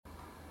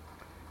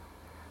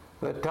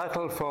The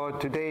title for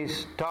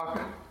today's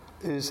talk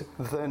is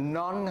The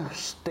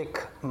Non-Stick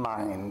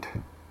Mind.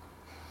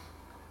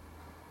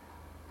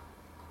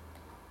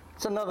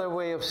 It's another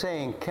way of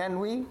saying, can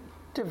we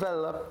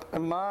develop a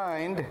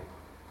mind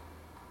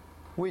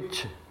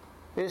which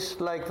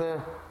is like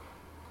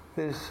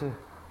this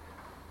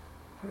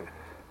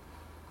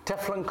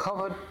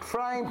Teflon-covered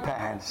frying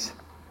pans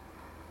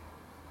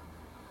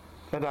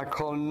that are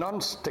called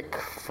non-stick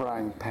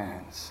frying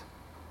pans.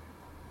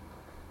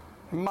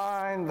 A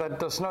mind that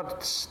does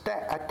not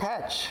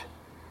attach,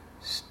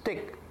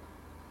 stick,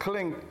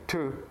 cling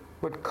to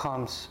what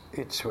comes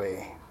its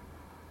way.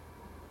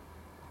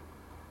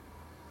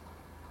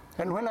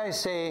 And when I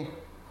say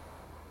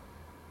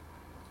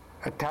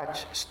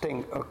attach,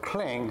 sting, or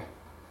cling,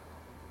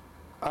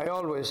 I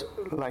always,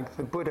 like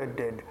the Buddha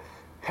did,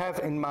 have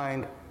in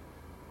mind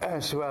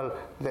as well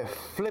the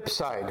flip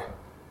side.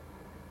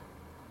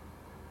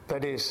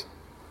 That is,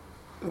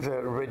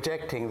 the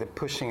rejecting, the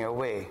pushing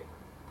away.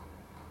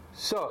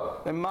 So,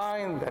 the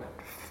mind that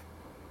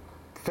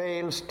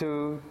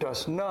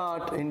does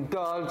not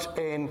indulge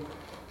in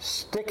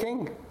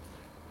sticking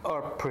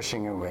or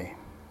pushing away.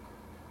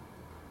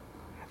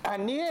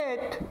 And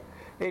yet,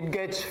 it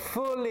gets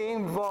fully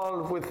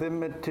involved with the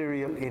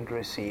material it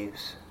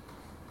receives.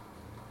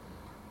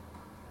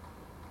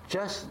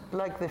 Just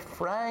like the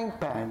frying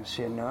pans,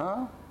 you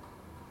know.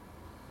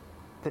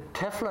 The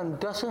Teflon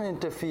doesn't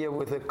interfere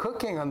with the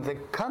cooking, on the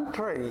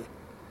contrary,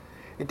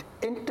 it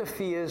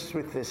interferes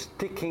with the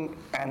sticking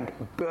and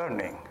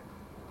burning.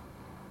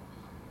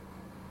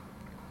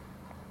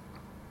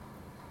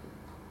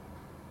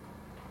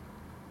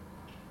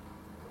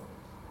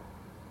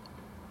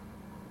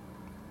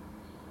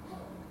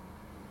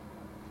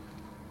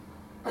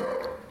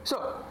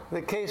 So,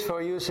 the case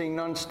for using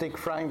non-stick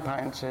frying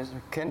pans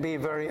can be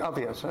very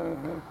obvious,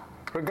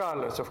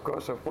 regardless, of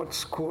course, of what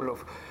school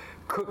of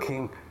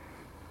cooking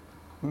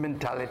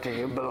mentality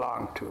you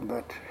belong to.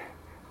 But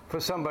for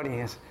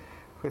somebody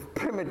with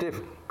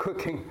primitive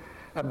cooking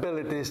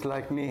abilities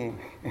like me,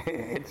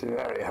 it's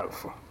very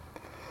helpful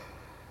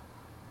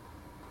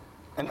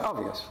and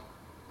obvious.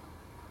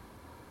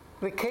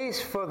 The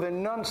case for the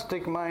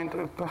non-stick mind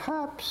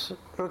perhaps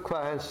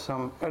requires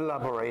some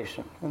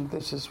elaboration, and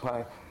this is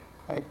why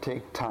I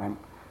take time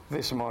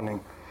this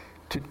morning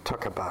to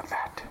talk about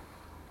that.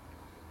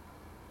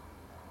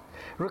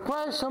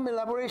 Requires some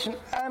elaboration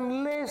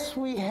unless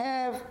we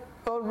have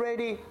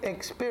already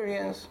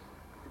experienced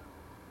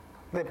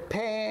the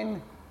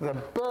pain, the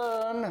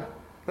burn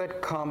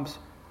that comes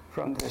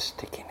from the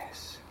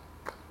stickiness.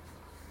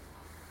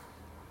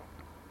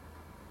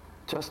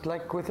 Just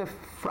like with the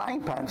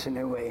frying pans in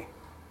a way.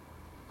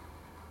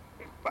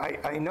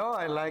 I know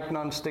I like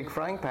non-stick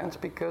frying pans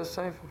because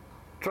I've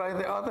tried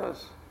the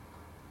others.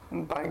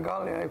 And by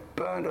golly, I've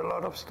burned a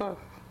lot of stuff.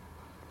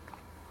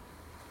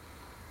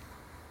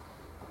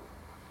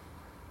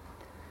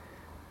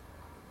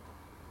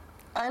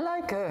 I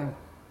like a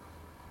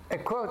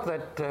quote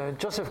that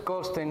Joseph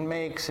Goldstein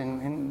makes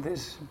in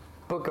this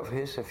book of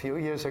his a few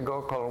years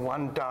ago called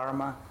One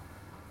Dharma.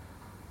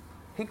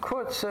 He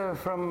quotes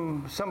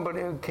from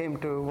somebody who came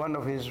to one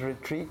of his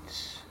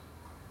retreats.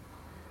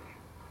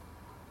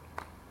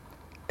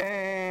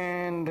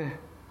 And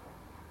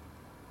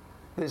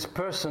this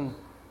person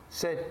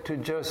said to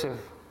Joseph,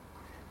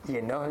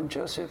 you know,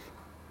 Joseph,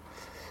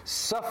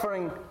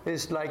 suffering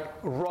is like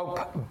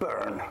rope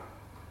burn.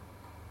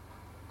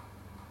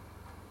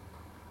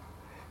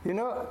 You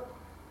know,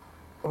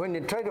 when you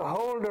try to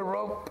hold a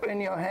rope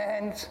in your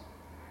hands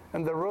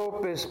and the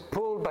rope is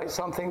pulled by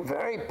something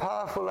very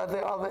powerful at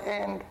the other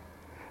end,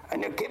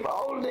 and you keep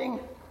holding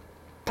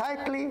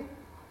tightly,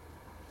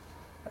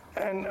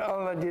 and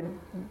all that you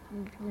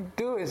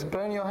do is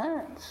burn your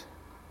hands.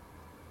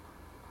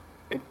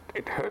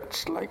 It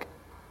hurts like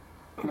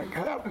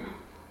hell.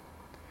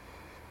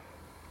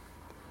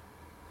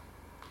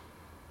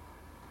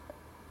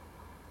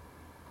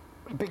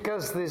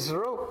 Because this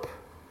rope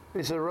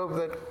is a rope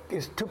that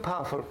is too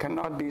powerful,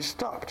 cannot be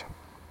stopped.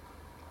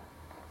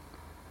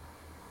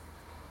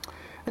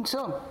 And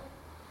so,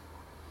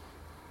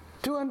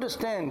 to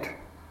understand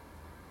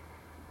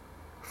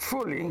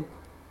fully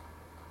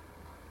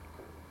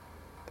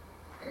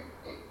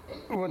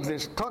what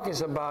this talk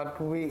is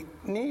about, we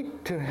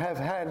need to have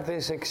had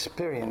this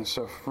experience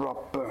of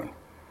rope burn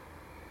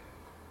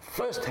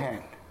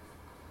firsthand.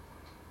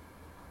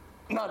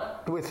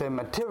 Not with a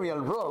material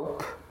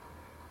rope,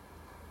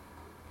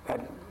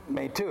 that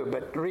may too,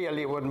 but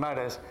really what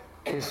matters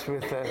is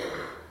with the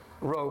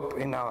rope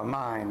in our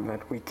mind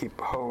that we keep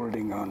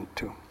holding on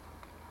to.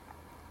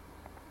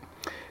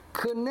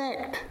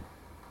 Connect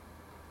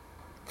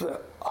the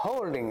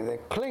holding, the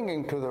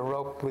clinging to the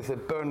rope with the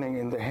burning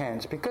in the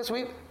hands, because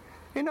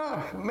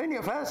many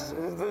of us,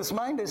 this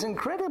mind is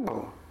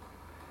incredible.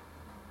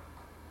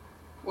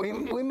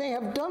 We may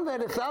have done that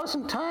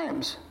 1,000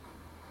 times.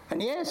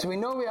 And yes, we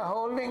know we are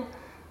holding.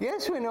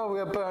 Yes, we know we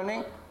are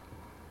burning.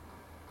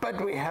 But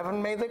we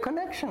haven't made the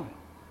connection.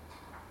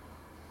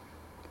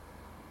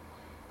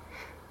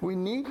 We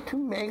need to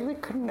make the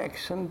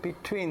connection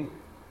between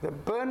the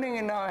burning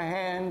in our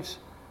hands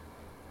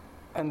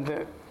and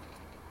the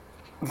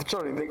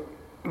holding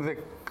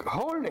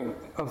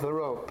of the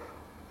rope,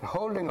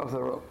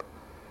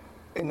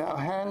 in our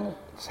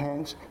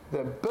hands,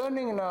 the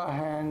burning in our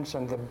hands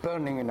and the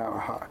burning in our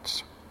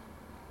hearts.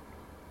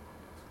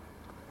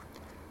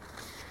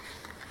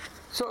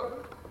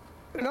 So,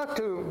 not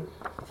to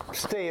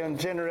stay on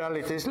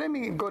generalities, let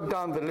me go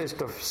down the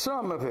list of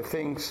some of the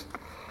things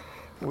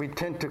we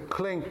tend to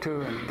cling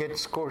to and get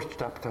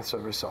scorched up as a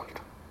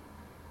result.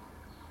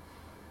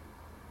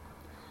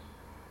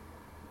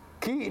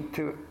 Key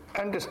to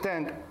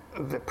understand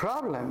the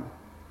problem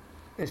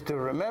is to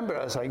remember,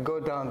 as I go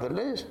down the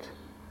list,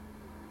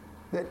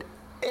 that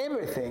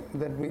everything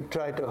that we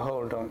try to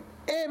hold on,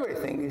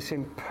 everything is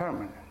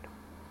impermanent.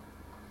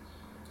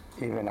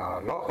 Even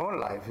our own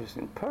life is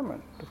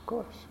impermanent, of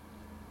course.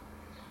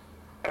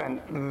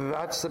 And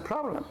that's the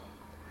problem,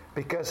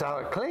 because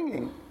our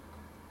clinging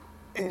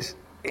is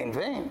in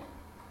vain.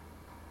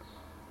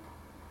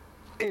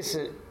 It's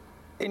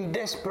in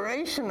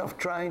desperation of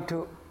trying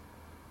to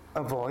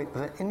avoid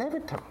the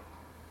inevitable.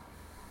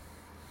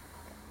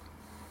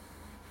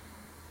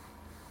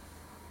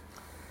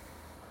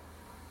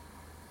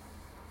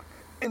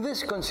 In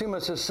this consumer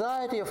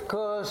society, of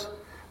course,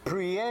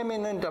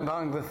 preeminent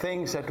among the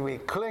things that we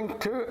cling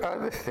to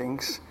are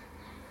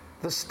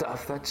the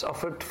stuff that's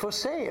offered for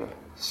sale,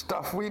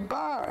 stuff we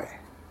buy,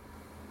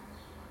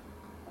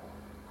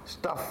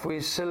 stuff we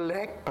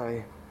select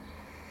by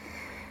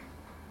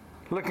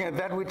looking at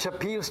that which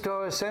appeals to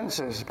our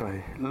senses,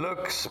 by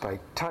looks, by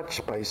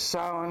touch, by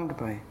sound,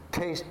 by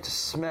taste,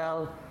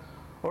 smell,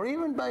 or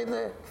even by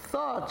the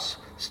thoughts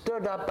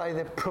stirred up by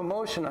the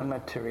promotional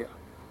material.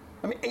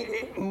 I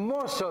mean,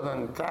 more so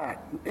than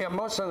that,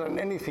 more so than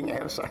anything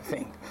else, I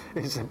think,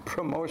 is the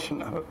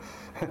promotional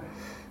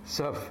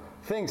sort of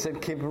things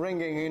that keep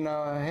ringing in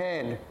our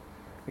head.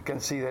 We can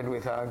see that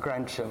with our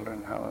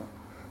grandchildren, how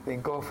they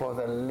go for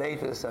the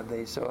latest that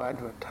they saw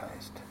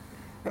advertised.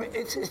 I mean,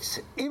 it's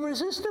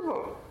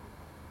irresistible.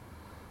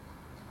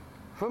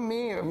 For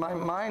me, my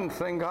mind,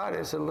 thank God,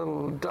 is a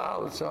little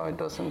dull, so it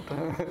doesn't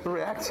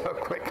react so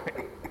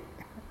quickly.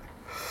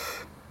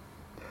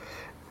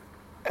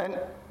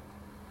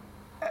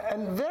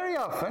 And very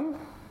often,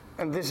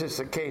 and this is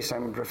the case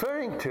I'm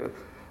referring to,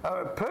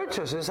 our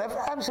purchases have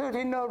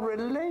absolutely no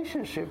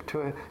relationship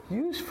to a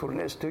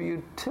usefulness, to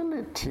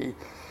utility,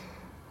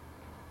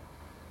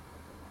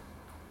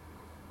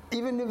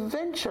 even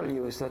eventual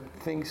use that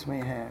things may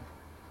have,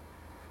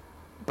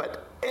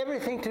 but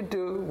everything to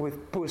do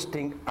with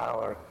boosting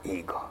our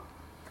ego,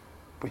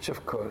 which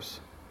of course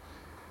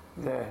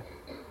the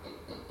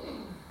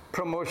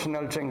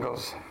promotional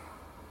jingles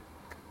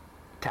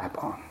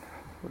tap on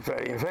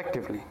very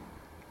effectively.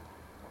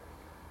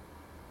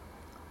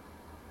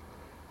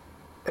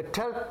 A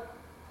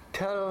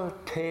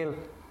telltale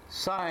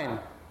sign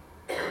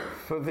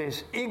for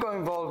this ego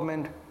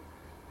involvement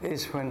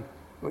is when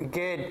we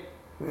get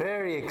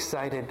very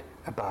excited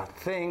about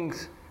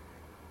things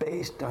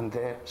based on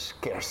their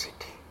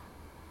scarcity.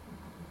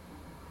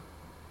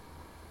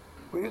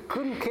 We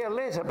couldn't care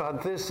less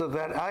about this or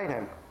that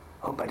item.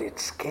 Oh, but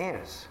it's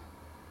scarce.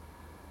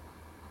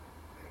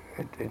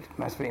 It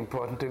must be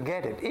important to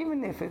get it,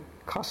 even if it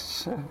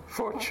costs a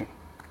fortune.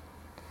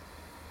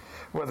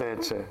 Whether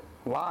it's a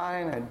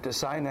wine, a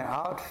designer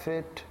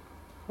outfit,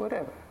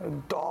 whatever, a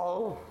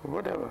doll,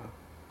 whatever,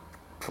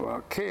 for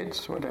our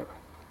kids, whatever.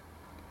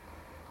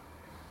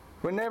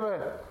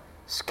 Whenever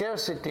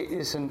scarcity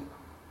is an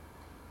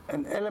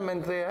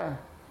element there,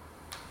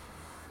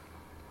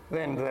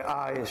 then the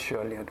eye is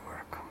surely at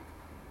work.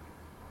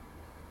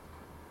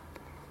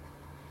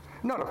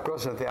 Not, of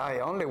course, that the eye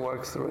only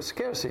works through a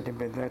scarcity,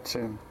 but that's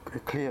a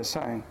clear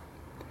sign.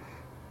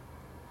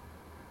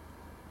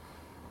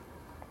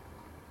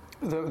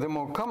 The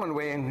more common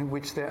way in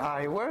which the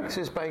eye works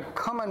is by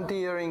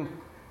commandeering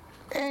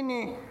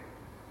any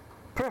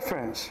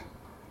preference,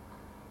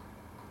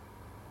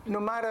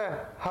 no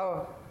matter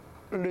how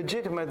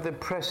legitimate the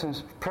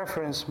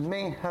preference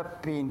may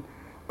have been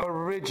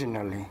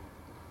originally.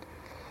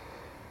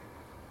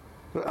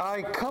 The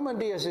eye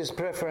commandeers its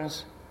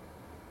preference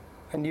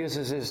and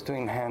uses this to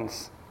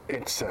enhance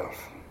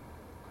itself.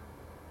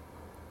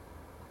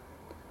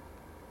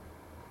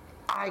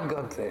 I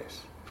got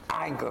this,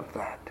 I got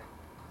that.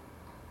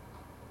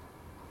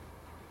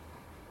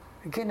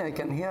 Again, I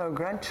can hear our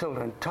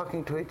grandchildren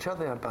talking to each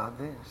other about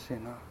this,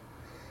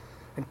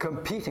 and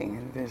competing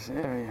in this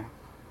area.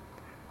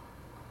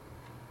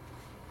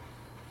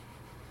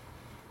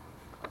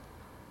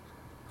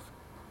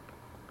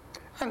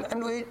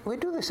 And we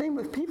do the same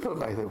with people,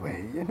 by the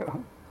way,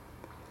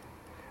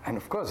 And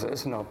of course,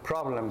 there's no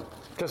problem,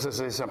 just as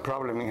there's no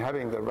problem in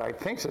having the right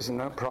things, there's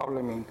no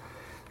problem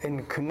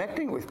in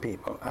connecting with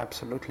people.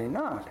 Absolutely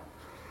not.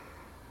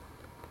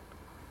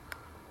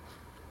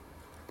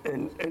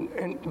 In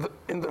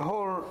the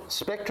whole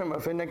spectrum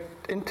of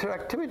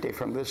interactivity,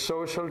 from the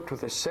social to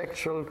the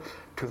sexual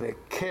to the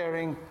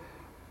caring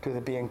to the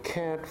being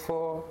cared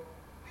for,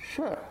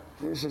 sure,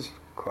 this is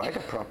quite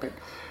appropriate.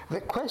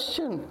 The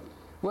question,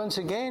 once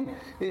again,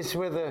 is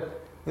whether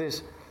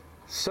this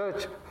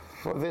search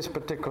for this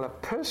particular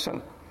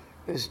person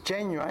is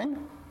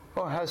genuine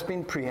or has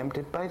been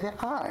preempted by the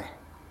I,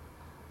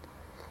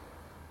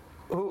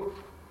 who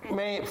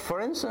may,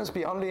 for instance,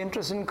 be only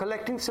interested in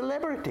collecting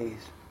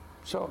celebrities.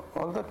 So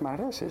all that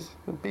matters is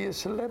to be a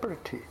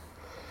celebrity.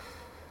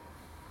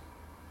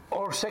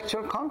 Or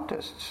sexual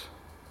contests.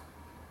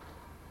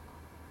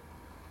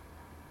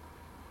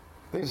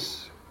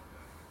 These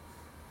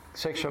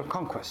sexual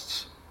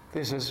conquests.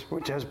 This is,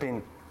 which has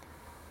been,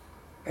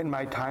 in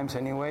my times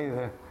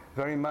anyway,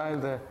 very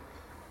much the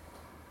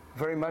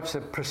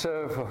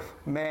preserve of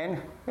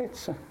man.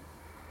 It's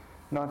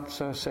not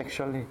so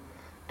sexually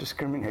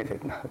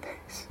discriminated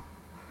nowadays.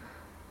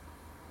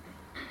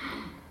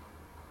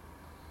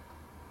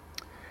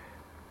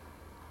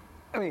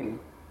 I mean,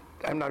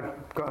 I'm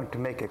not going to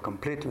make a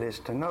complete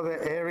list. Another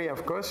area,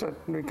 of course, that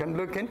we can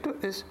look into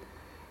is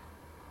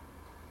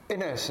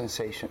inner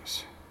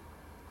sensations.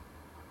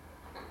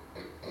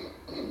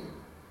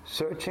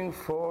 Searching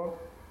for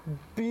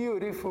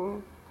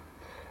beautiful,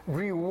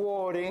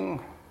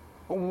 rewarding,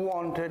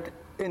 wanted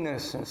inner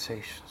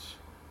sensations.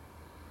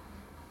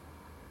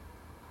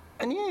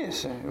 And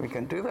yes, we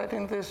can do that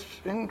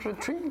in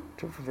retreat,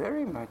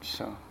 very much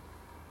so.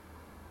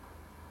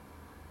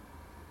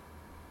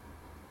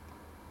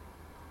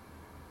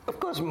 Of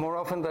course, more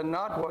often than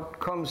not, what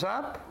comes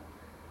up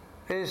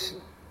is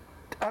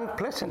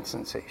unpleasant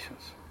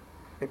sensations.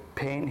 A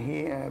pain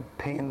here,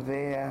 a pain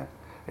there,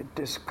 a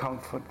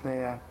discomfort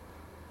there.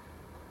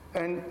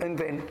 And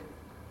then,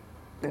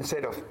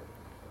 instead of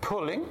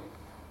pulling,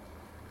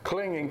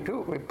 clinging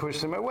to, we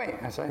push them away.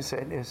 As I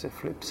said, is a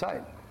flip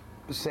side.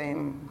 The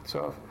same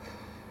sort of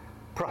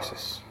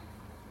process.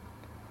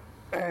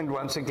 And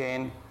once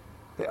again,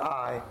 the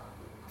I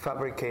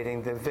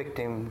fabricating the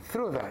victim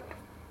through that.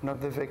 Not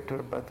the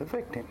victor, but the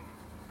victim.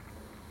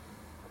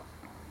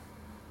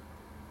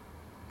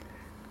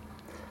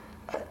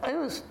 I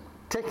was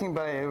taken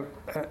by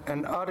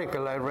an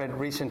article I read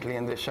recently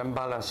in the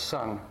Shambhala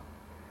Sun.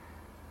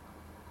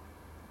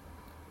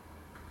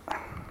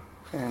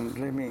 And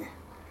let me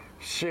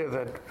share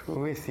that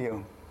with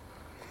you.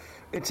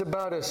 It's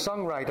about a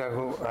songwriter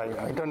who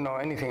I don't know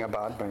anything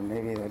about, but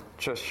maybe that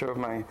just shows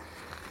my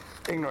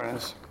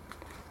ignorance.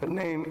 Her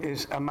name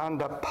is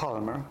Amanda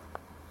Palmer.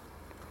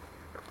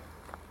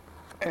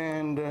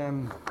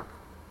 And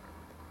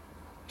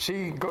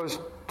she goes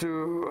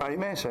to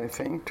Aimes, I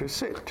think, to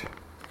sit,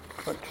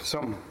 but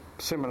some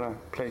similar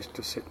place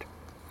to sit.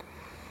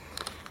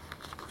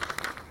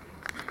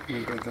 Let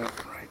me get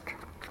that right.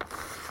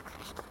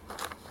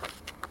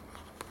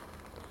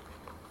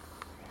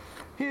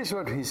 Here's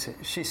what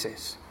she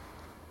says.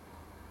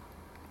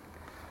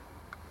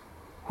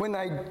 When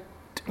I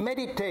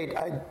meditate,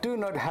 I do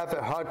not have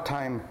a hard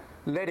time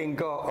letting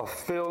go of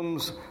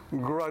films,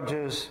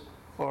 grudges,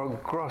 or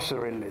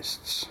grocery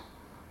lists.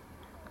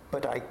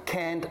 But I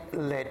can't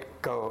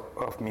let go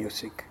of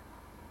music.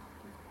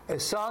 A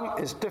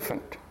song is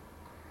different.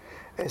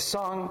 A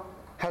song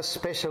has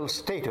special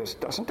status,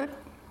 doesn't it?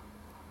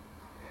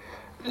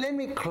 Let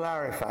me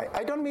clarify.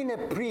 I don't mean a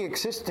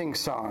pre-existing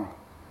song,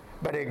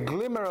 but a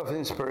glimmer of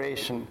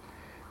inspiration,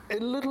 a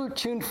little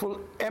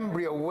tuneful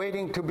embryo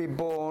waiting to be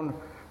born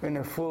in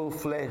a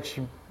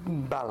full-fledged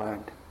ballad.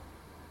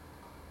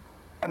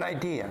 An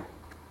idea.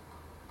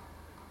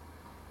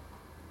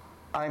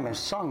 I'm a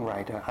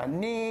songwriter. I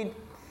need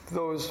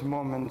those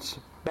moments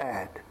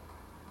bad.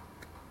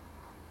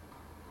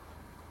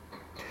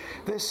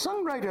 The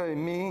songwriter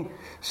in me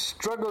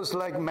struggles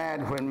like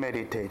mad when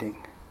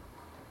meditating.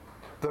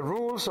 The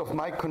rules of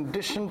my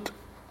conditioned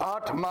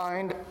art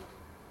mind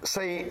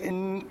say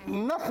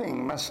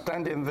nothing must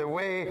stand in the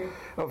way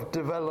of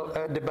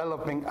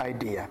developing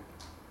idea.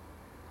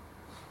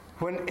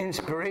 When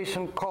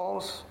inspiration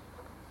calls,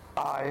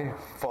 I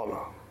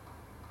follow.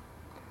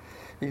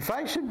 If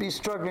I should be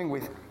struggling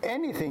with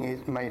anything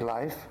in my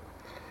life,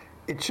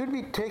 it should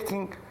be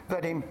taking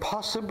that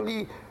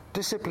impossibly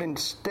disciplined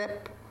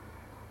step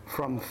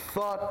from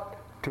thought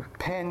to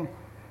pen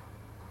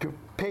to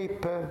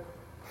paper,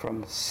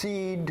 from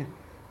seed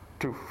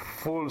to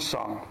full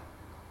song.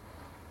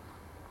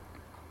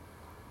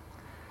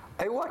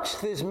 I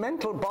watched this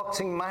mental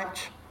boxing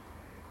match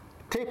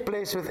take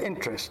place with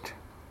interest.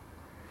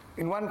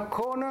 In one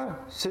corner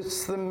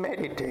sits the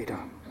meditator,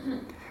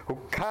 who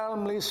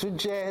calmly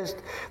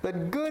suggests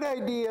that good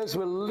ideas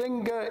will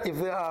linger if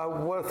they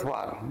are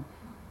worthwhile.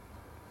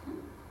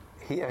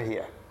 Hear,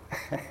 hear.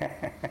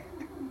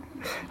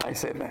 I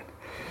said that.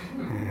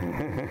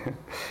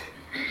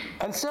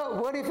 And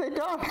so, what if they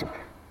don't?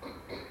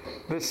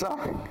 The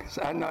songs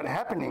are not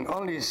happening,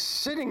 only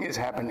sitting is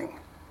happening.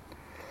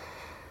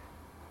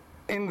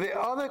 In the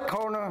other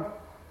corner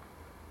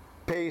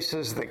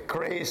paces the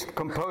crazed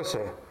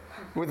composer,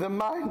 with the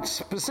mind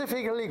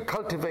specifically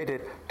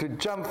cultivated to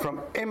jump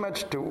from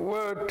image to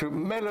word to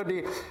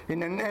melody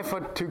in an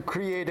effort to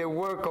create a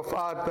work of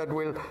art that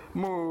will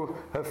move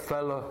her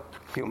fellow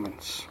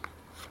humans.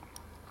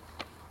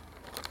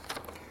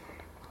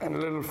 And a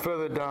little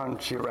further down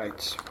she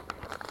writes,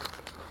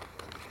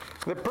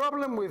 the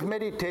problem with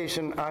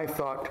meditation, I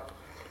thought,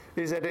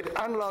 is that it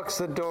unlocks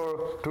the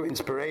door to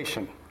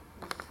inspiration.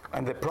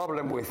 And the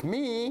problem with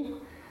me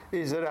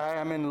is that I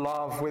am in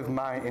love with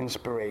my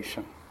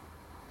inspiration.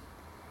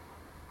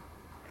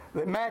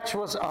 The match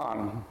was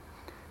on,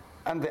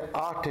 and the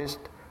artist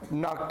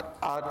knocked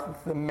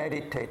out the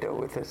meditator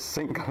with a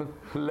single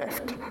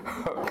left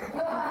hook.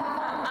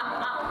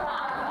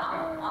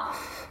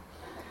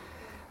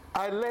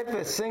 I let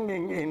the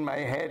singing in my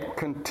head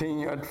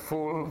continue at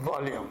full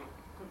volume.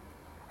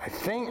 I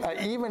think I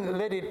even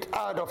let it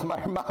out of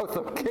my mouth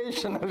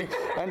occasionally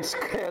and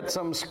scared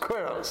some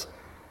squirrels.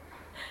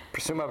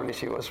 Presumably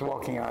she was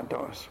walking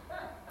outdoors.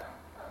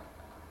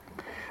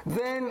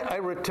 Then I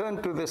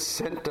returned to the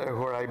center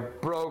where I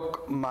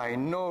broke my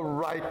no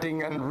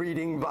writing and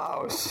reading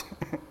vows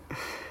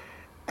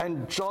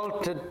and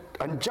jotted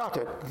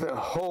the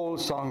whole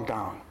song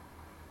down.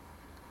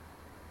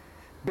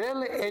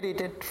 Barely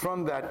edited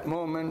from that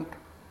moment,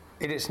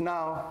 it is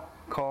now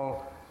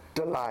called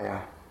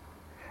Delia,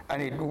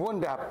 and it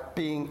wound up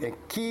being a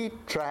key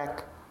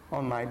track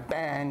on my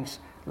band's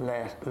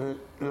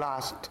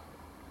last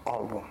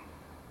album.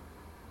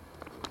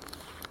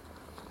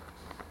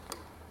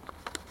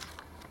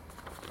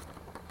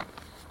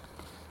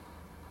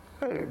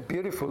 Very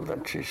beautiful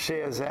that she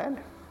shares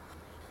that.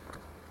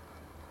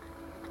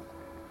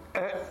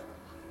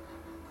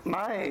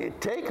 My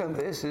take on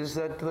this is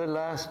that the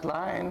last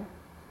line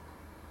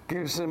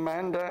gives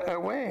Amanda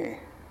away.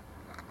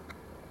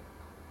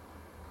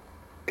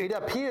 It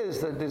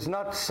appears that it's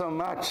not so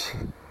much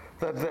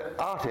that the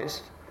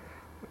artist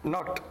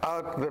knocked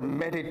out the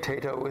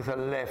meditator with a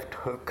left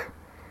hook,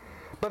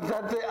 but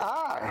that the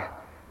I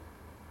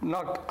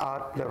knocked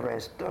out the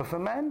rest of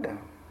Amanda.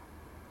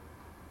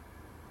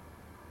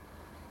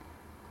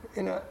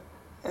 You know,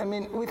 I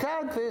mean,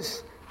 without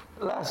this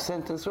last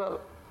sentence, well,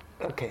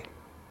 okay,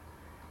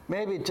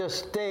 maybe it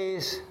just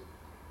stays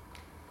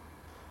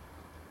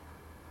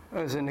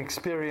as an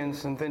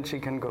experience and then she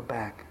can go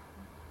back.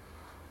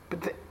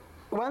 But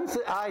once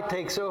the I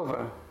takes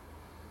over,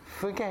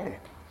 forget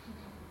it.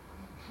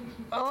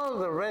 All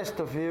the rest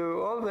of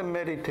you, all the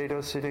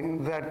meditators sitting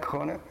in that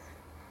corner,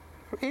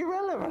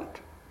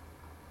 irrelevant.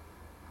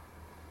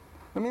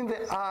 I mean,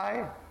 the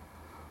I,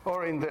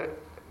 or in the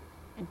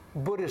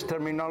Buddhist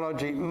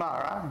terminology,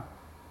 Mara,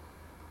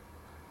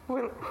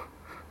 will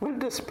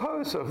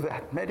dispose of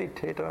that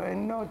meditator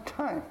in no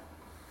time.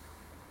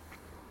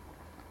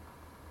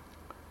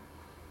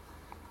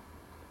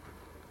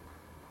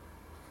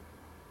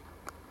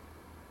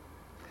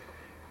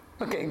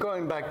 Okay,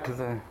 going back to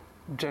the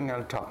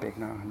general topic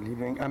now,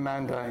 leaving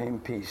Amanda in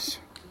peace.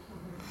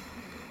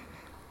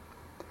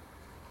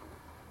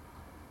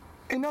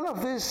 In all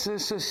of this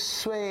is a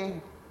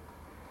sway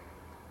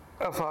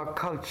of our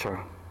culture,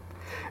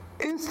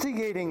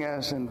 instigating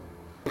us and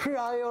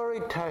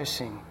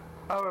prioritizing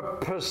our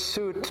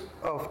pursuit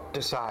of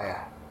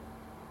desire.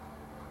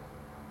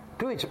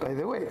 To which, by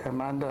the way,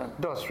 Amanda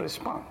does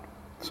respond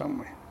some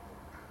way.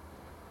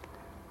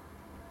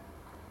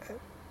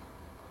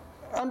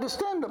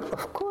 Understandable,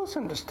 of course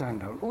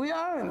understandable. We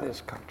are in this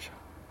culture.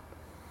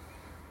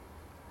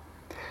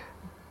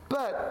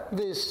 But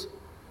this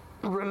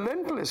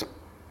relentless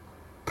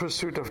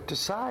pursuit of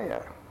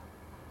desire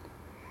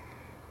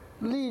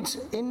leads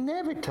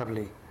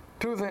inevitably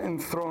to the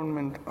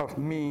enthronement of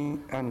me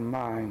and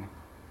mine.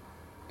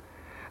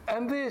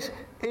 And this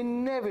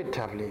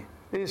inevitably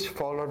is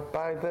followed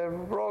by the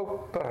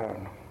rope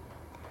burn,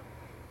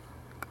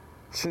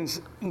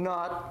 since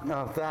none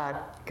of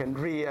that can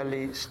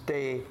really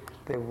stay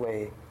the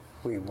way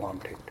we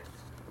want it.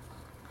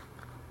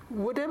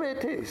 Whatever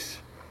it is,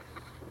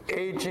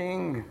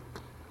 aging,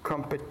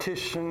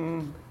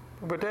 competition,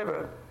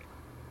 whatever,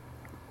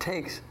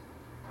 takes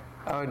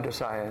our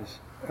desires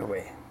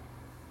away.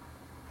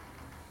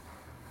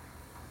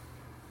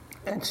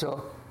 And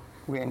so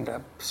we end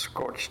up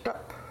scorched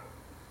up.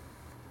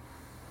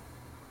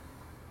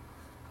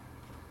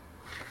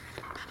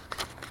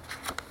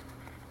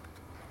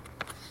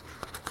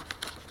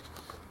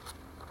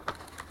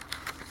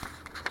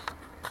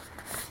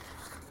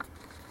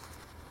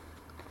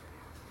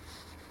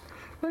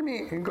 Let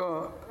me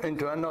go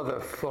into another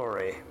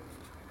foray.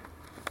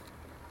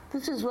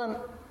 This is one,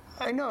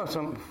 I know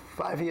some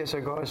 5 years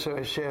ago or so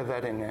I shared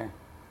that in a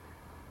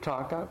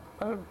talk.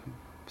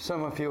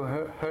 Some of you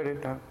heard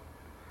it.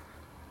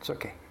 It's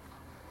okay.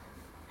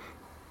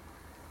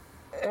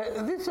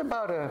 This is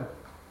about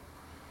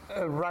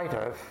a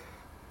writer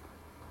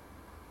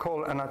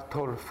called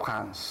Anatole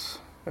France,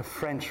 a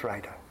French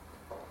writer.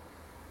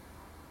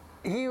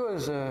 He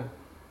was the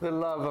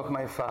love of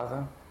my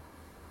father,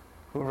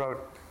 who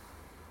wrote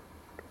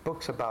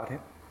books about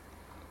him.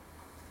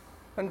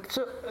 And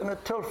so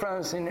Anatole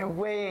France, in a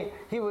way,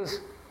 he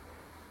was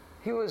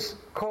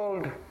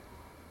called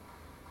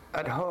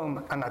at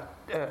home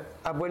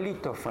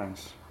Abuelito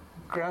France,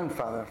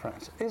 grandfather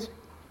France.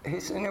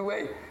 He's in a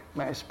way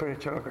my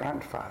spiritual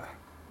grandfather.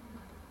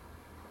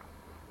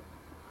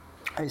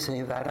 I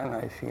say that and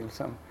I feel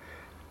some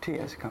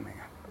tears coming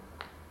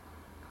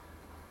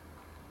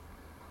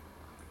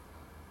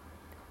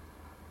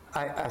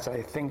up. As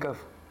I think of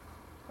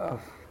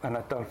of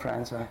Anatole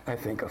France, I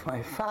think of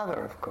my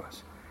father, of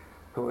course,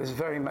 who was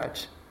very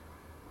much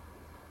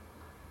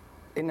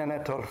in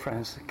Anatole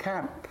France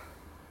camp,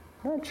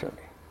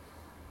 naturally.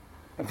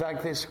 In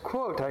fact, this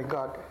quote I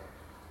got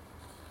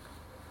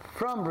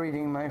from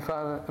reading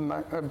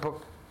a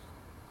book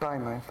by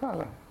my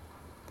father.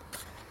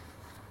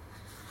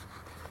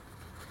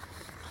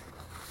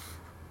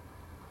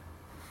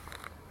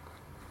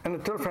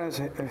 Anatole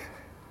France,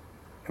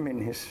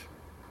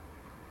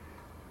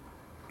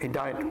 he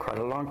died quite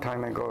a long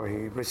time ago.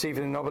 He received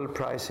the Nobel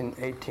Prize in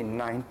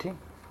 1890.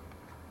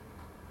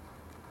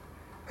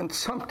 And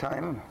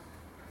sometime,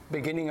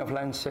 beginning of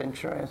last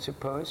century, I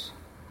suppose,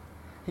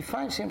 he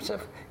finds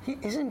himself,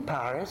 he's in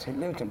Paris, he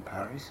lived in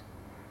Paris.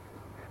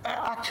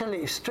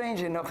 Actually,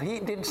 strange enough, he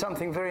did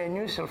something very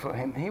unusual for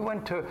him. He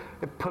went to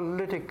a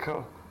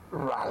political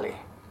rally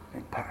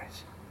in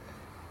Paris.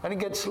 And he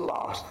gets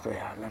lost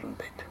there a little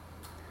bit.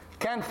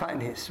 Can't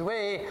find his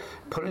way,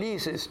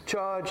 police is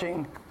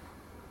charging.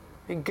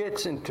 He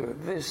gets into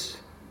this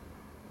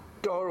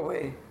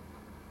doorway,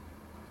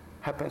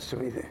 happens to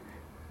be the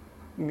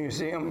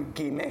Museum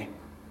Guimet.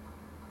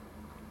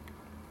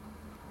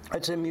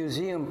 It's a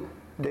museum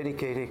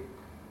dedicated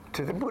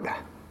to the Buddha.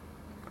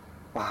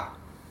 Wow.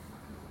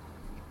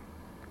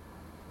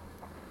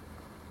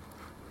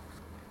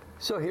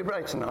 So he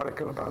writes an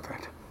article about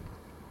that.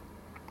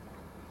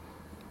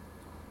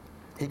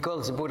 He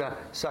calls the Buddha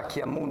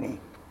Sakyamuni.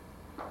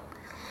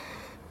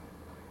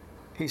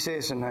 He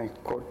says, and I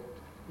quote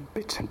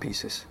bits and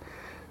pieces,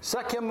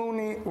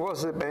 Sakyamuni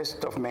was the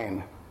best of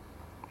men.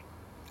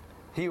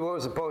 He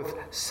was both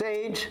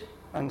sage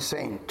and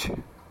saint.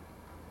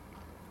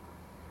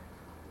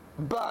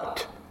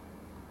 But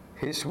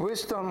his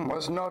wisdom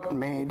was not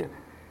made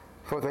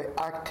for the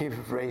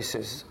active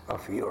races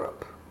of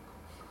Europe.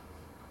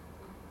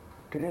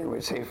 Today we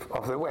say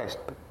of the West,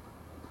 but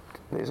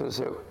this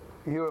is a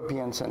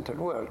European-centered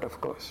world, of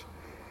course.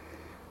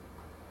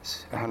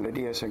 It's 100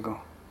 years ago.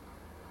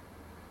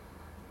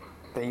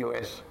 The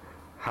US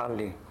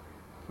hardly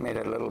made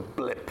a little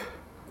blip.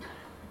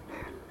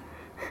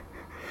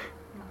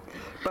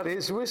 But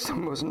his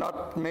wisdom was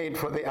not made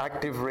for the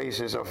active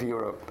races of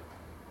Europe,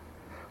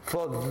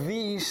 for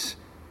these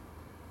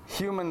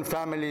human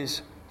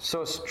families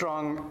so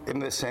strong in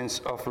the sense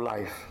of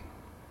life.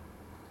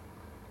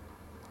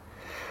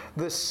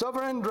 The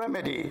sovereign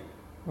remedy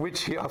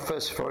which he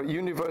offers for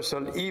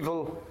universal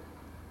evil,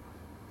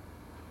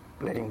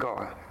 letting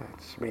go,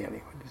 that's really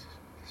what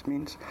this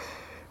means.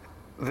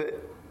 The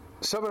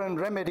sovereign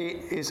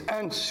remedy is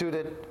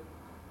unsuited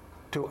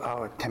to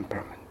our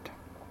temperament.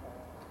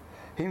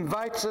 He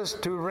invites us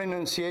to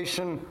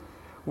renunciation.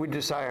 We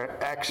desire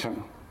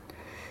action.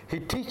 He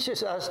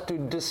teaches us to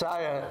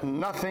desire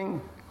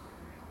nothing,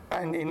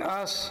 and in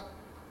us,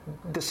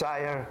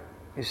 desire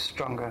is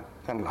stronger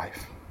than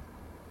life.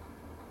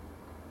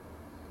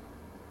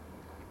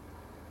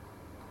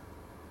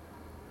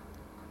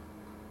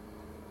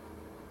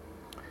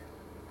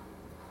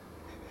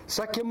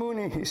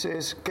 Sakyamuni, he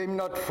says, came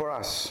not for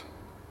us.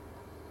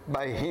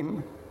 By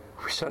him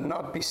we shall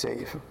not be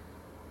saved.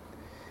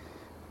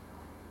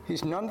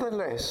 He's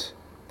nonetheless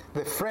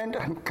the friend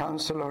and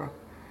counselor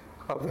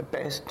of the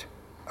best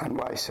and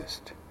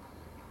wisest.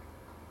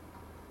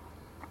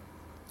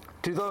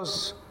 To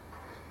those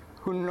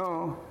who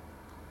know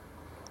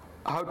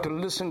how to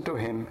listen to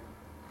him,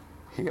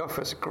 he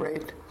offers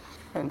great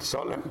and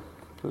solemn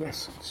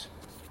lessons.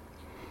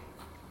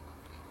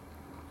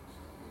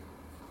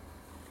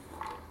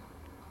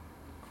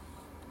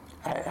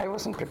 I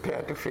wasn't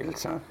prepared to feel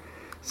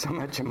so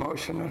much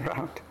emotion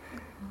around.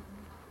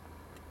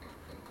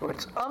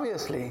 It's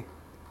obviously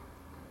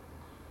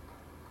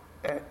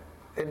a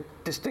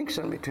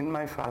distinction between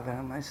my father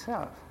and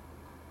myself,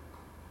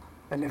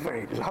 and a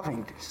very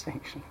loving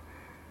distinction.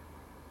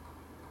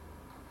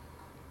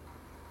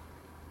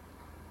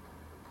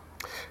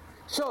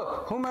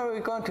 So, whom are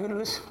we going to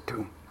listen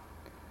to?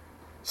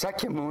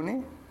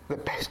 Sakyamuni, the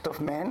best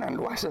of men and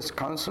wisest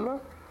counselor,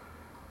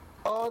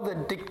 or the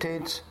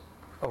dictates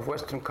of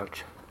Western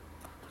culture?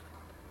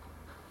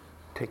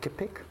 Take a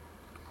pick.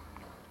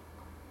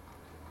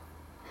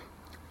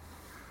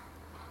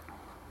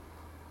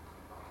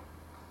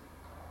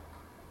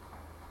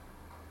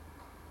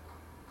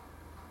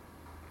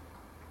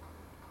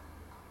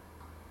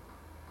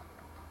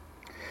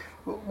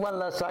 One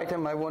last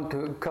item I want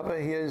to cover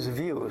here is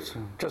views.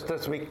 Just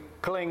as we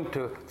cling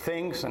to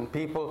things and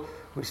people,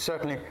 we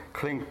certainly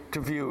cling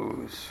to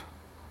views.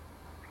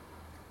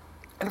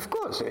 And of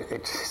course,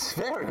 it's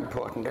very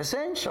important,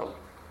 essential,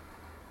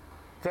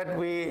 that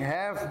we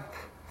have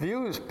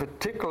views,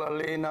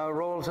 particularly in our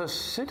roles as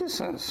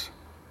citizens.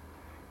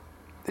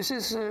 This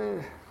is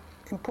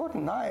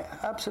important,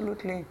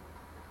 absolutely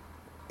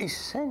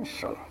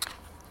essential.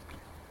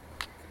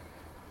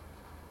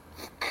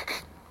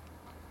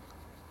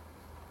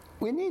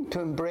 We need to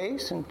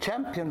embrace and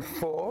champion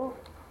for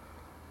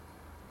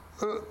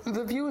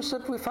the views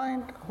that we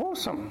find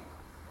wholesome,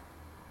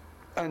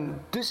 and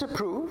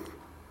disapprove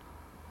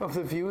of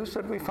the views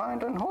that we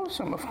find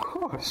unwholesome, of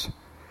course.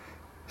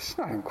 It's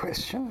not in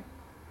question.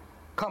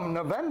 come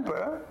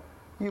November,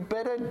 you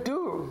better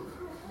do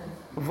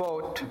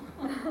vote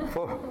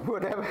for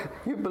whatever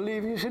you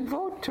believe you should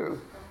vote to.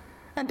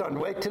 And don't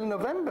wait till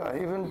November,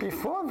 even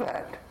before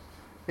that.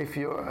 If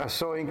you are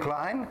so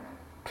inclined,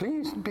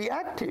 please be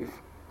active.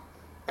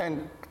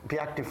 And be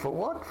active for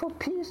what? For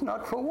peace,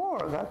 not for war.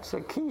 That's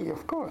the key,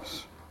 of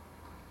course.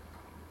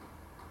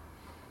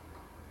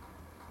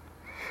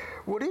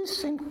 What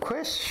is in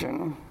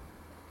question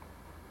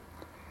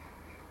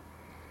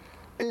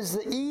is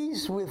the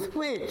ease with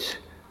which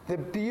the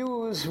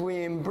views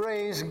we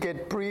embrace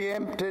get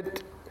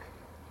preempted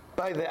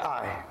by the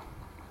I.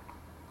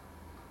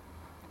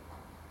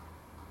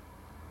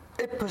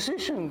 A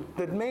position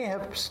that may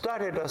have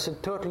started as a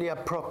totally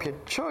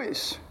appropriate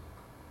choice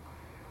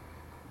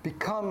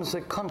becomes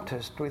a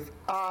contest with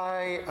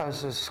I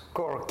as a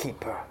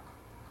scorekeeper.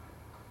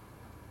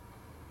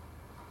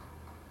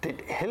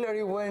 Did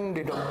Hillary win?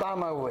 Did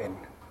Obama win?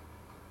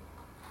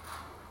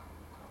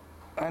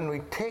 And we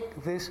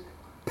take this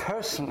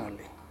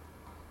personally.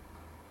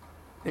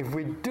 If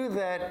we do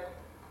that,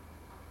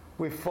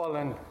 we've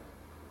fallen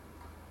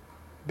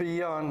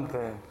beyond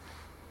the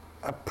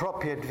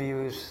appropriate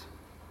views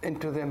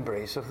into the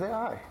embrace of the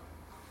I.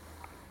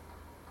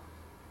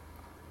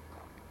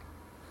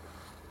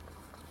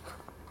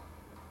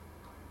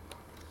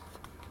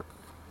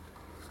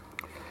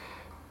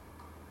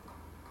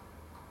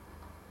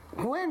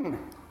 When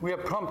we are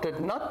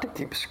prompted not to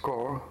keep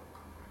score,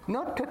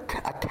 not to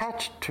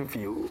attach to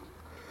view,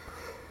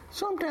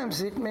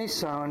 sometimes it may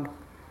sound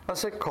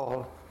as a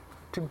call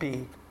to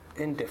be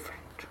indifferent.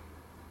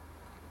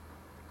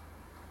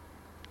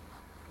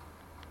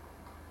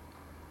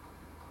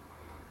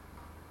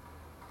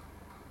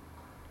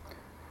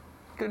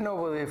 I don't know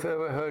whether you've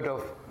ever heard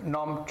of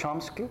Noam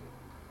Chomsky.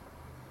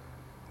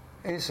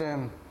 He's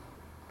a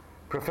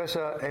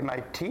professor at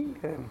MIT,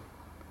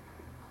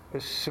 a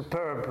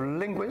superb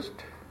linguist,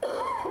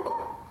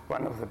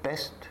 one of the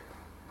best,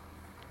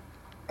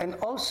 and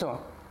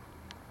also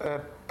a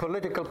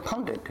political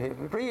pundit,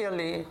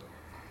 really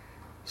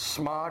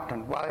smart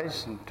and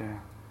wise, and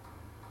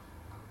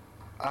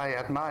I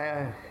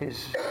admire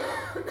his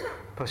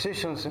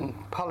positions in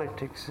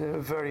politics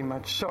very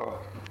much so.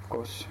 Of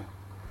course,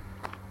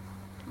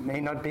 may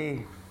not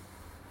be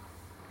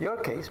your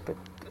case, but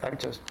I'm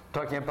just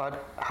talking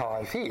about how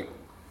I feel.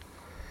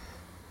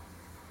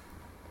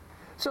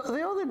 So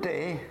the other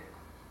day,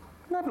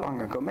 not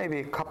long ago, maybe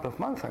a couple of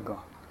months ago,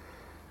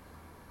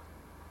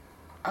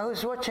 I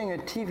was watching a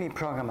TV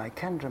program, I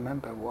can't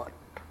remember what.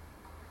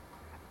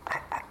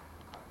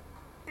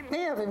 It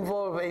may have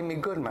involved Amy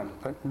Goodman,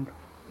 but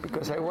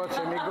because I watch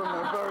Amy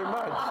Goodman very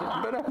much,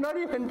 but I'm not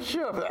even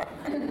sure of that.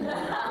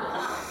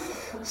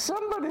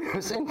 Somebody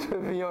was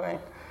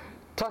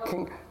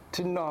talking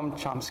to Noam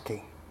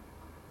Chomsky.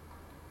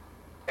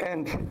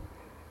 And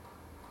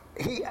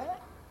she,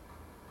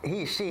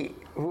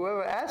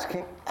 whoever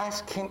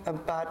asked him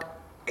about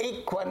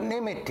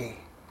equanimity.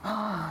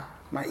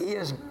 My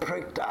ears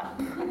pricked up.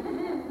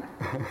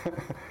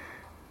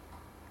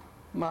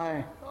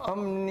 My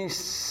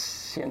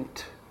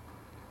omniscient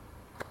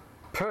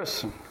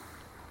person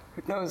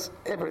who knows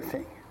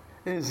everything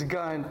is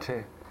going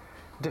to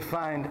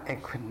define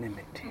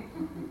equanimity.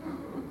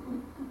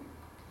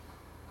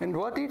 And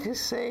what did he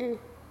say?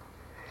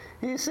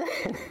 He said,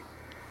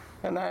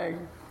 and I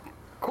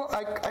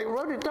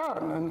wrote it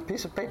down on a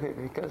piece of paper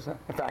because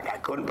in fact I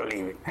couldn't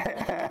believe it.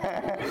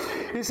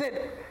 He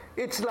said,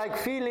 it's like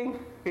feeling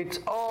it's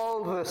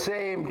all the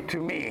same to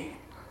me.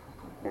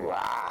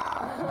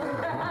 Wow.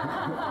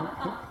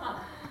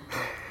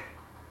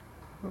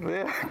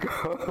 There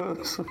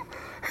goes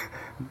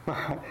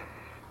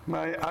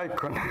my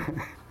icon.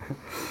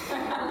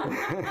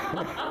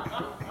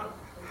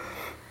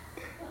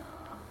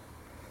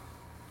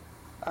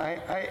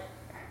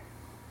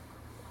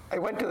 I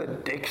went to the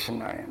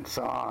dictionary and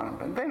so on,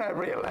 and then I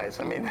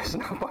realized, there's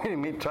no point in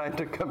me trying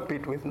to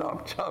compete with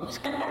Noam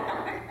Chomsky.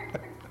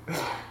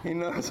 He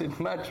knows it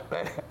much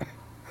better.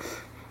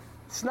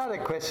 It's not a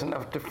question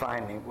of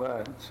defining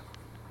words.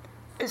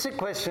 It's a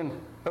question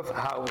of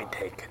how we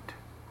take it.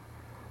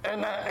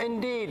 And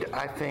indeed,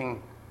 I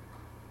think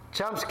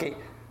Chomsky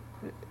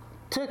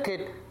took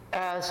it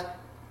as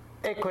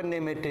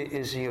equanimity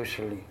is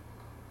usually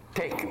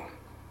taken.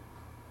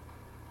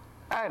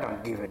 I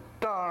don't give a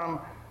darn.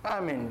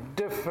 I'm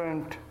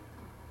indifferent.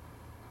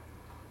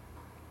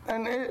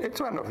 And it's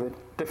one of the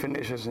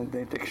definitions in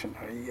the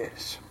dictionary,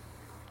 yes.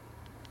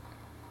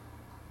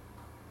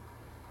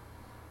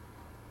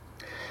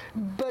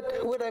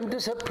 But what I'm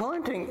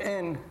disappointed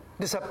in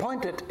is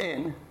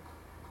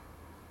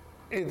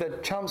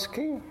that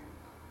Chomsky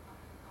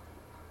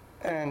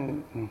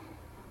and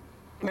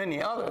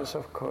many others,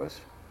 of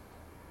course,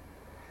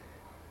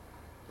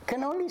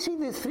 can only see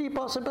the three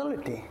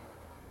possibilities: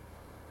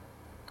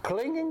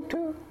 clinging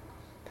to,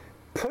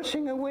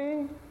 pushing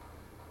away,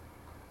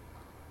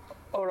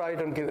 or I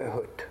don't give a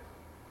hoot.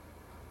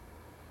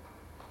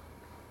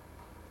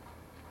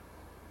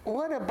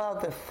 What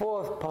about the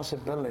fourth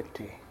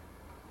possibility,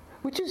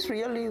 which is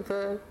really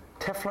the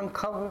Teflon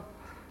cover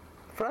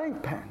frying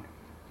pan?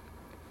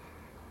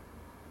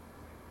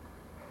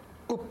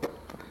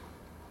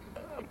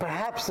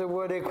 perhaps the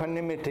word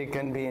equanimity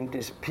can be in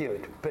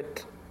dispute,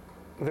 but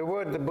the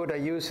word the Buddha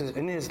uses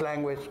in his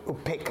language,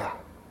 upekkha.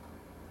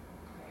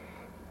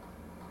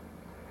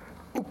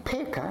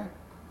 Upekkha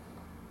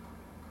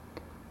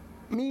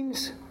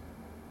means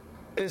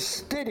a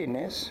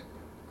steadiness,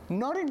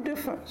 not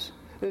indifference,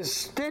 a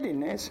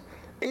steadiness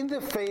in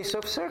the face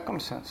of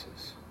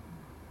circumstances.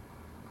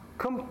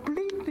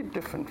 Completely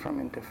different from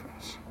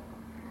indifference.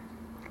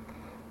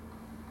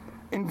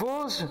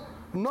 Involves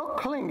no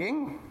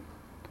clinging,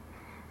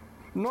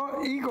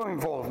 no ego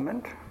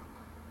involvement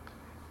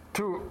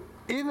to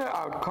either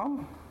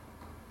outcome,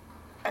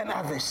 and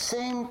at the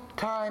same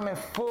time a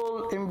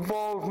full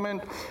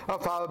involvement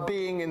of our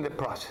being in the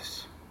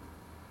process.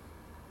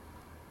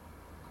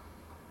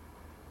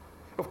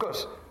 Of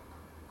course,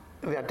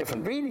 there are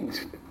different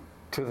readings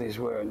to these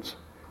words,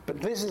 but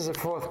this is a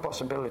fourth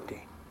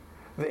possibility.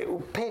 The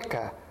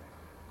upekkha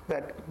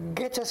that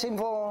gets us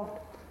involved,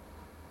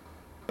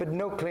 but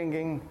no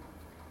clinging,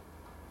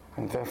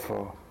 and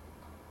therefore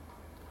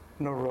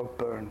no rope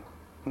burn,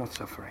 no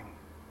suffering.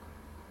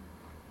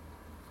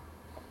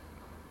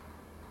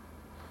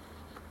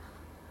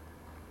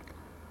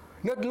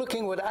 Not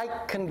looking what I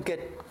can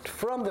get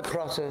from the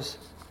process,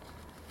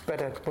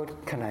 but at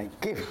what can I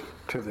give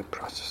to the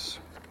process.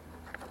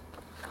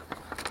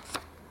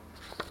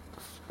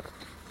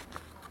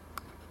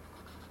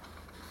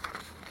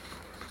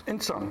 In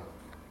sum,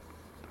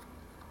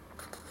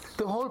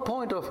 the whole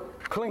point of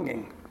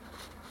clinging,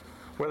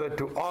 whether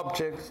to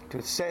objects,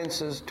 to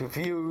senses, to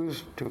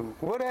views, to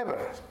whatever,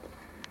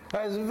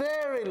 has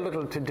very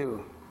little to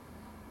do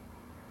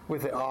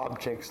with the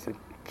objects, the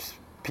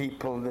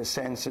people, the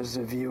senses,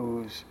 the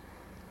views,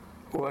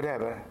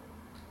 whatever,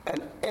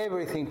 and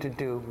everything to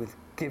do with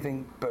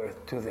giving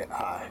birth to the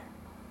I.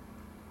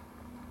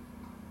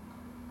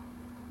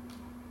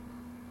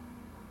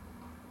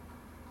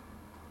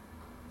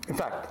 In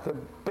fact, the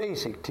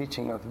basic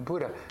teaching of the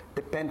Buddha,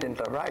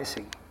 dependent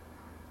arising,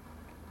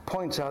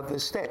 points out the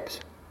steps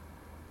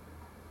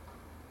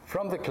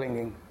from the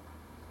clinging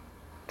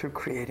to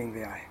creating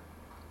the I.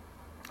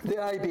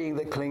 The I being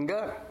the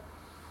clinger,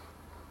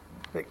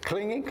 the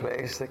clinging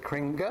place, the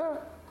cringer,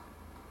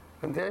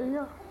 and there you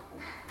are.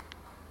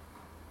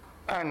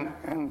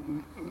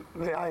 And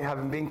the I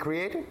having been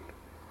created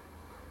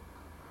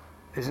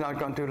is not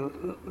going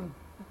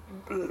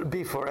to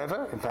be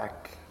forever. In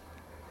fact,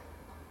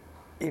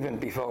 even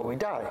before we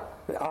die,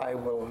 the I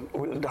will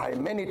die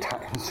many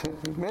times,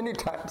 many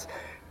times,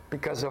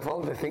 because of all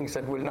the things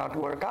that will not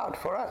work out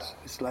for us.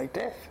 It's like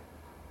death.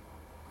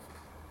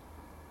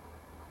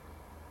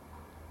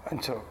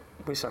 And so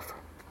we suffer.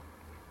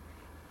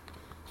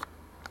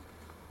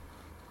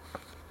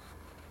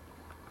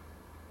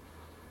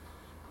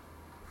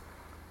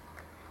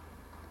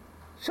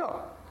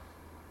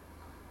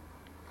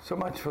 So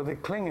much for the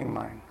clinging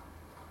mind.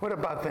 What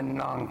about the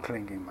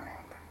non-clinging mind?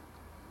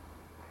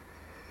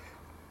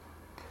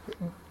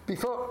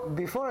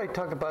 Before I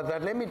talk about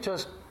that, let me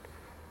just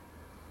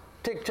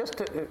take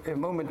just a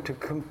moment to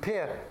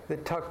compare the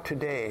talk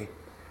today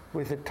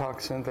with the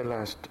talks in the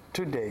last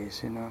 2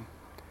 days, In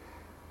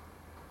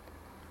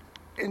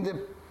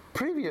the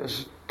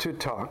previous 2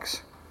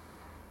 talks,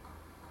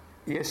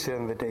 yesterday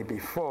and the day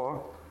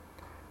before,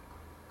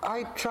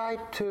 I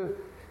tried to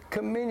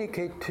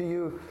communicate to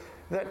you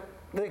that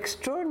the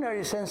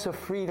extraordinary sense of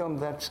freedom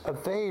that's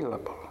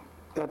available,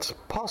 that's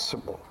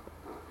possible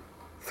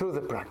through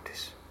the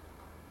practice.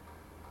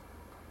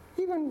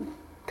 Even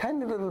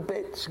tiny little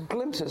bits,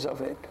 glimpses of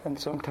it, and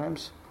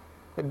sometimes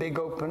a big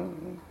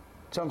open,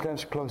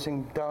 sometimes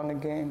closing down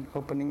again,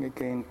 opening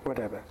again,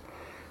 whatever.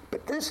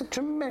 But there's a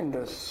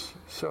tremendous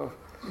sort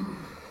of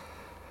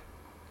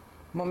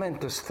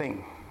momentous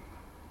thing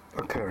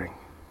occurring.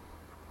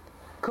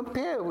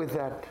 Compare with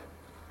that.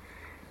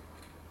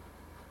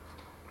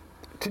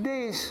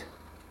 Today's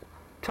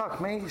talk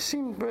may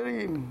seem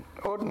very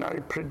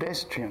ordinary,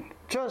 pedestrian.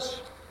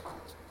 Just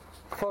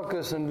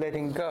focus on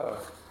letting go.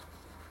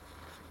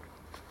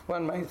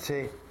 One might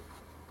say,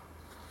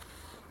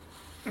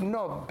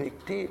 no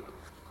big deal.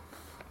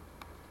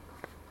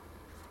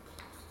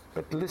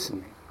 But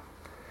listening,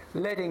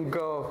 letting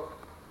go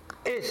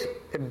is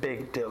a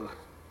big deal.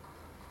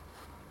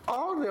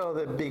 All the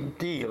other big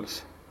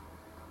deals,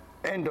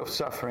 end of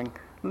suffering,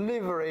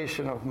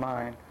 liberation of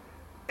mind,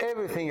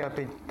 everything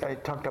I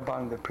talked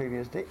about in the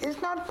previous day,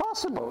 is not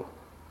possible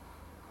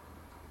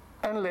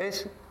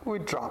unless we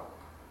drop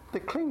the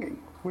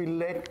clinging. We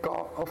let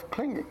go of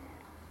clinging.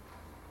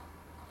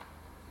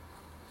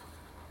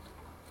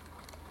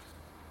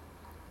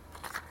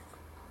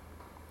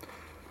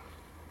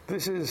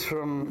 This is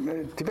from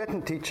a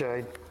Tibetan teacher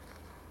I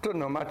don't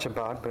know much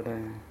about, but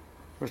I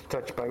was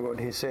touched by what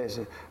he says,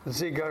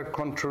 Ziga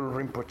Kontrul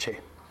Rinpoche.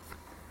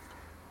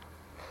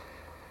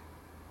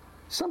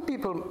 Some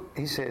people,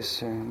 he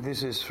says,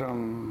 this is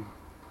from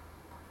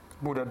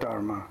Buddha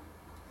Dharma,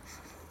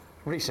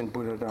 recent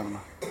Buddha Dharma.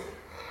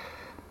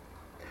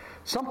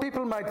 Some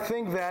people might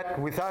think that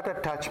without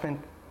attachment,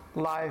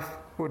 life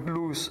would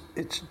lose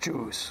its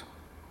juice.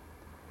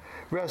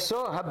 We are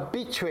so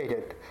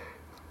habituated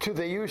to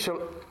the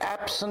usual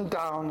ups and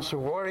downs,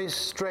 worries,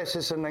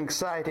 stresses, and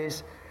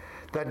anxieties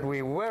that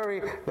we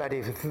worry that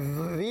if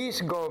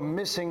these go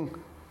missing,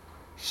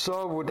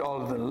 so would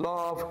all the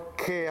love,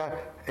 care,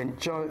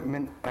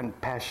 enjoyment, and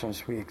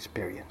passions we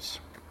experience.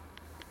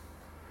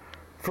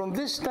 From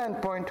this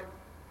standpoint,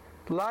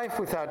 life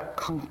without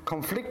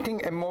conflicting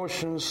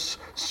emotions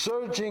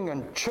surging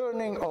and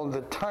churning all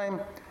the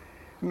time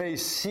may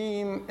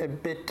seem a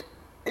bit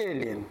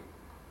alien.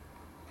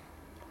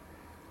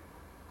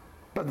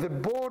 But the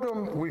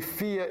boredom we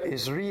fear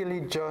is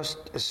really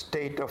just a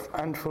state of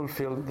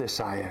unfulfilled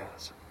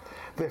desires,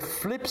 the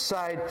flip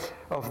side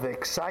of the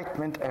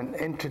excitement and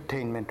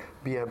entertainment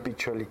we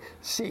habitually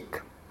seek.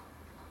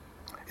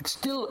 It's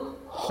still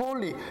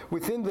wholly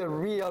within the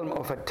realm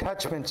of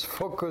attachments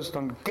focused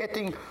on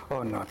getting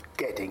or not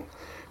getting,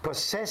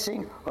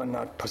 possessing or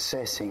not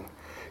possessing,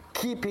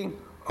 keeping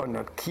or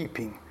not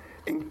keeping,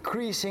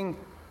 increasing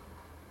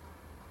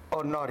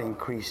or not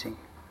increasing.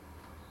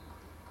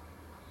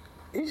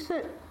 Is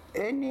there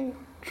any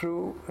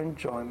true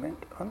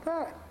enjoyment on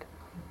that?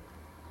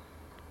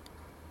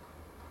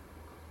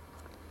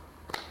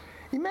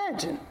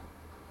 Imagine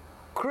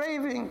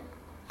craving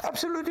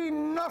absolutely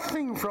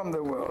nothing from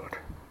the world.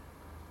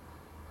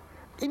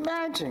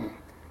 Imagine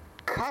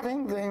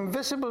cutting the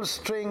invisible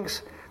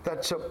strings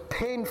that so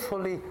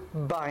painfully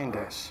bind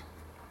us.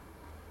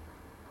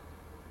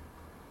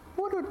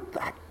 What would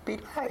that be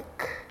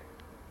like?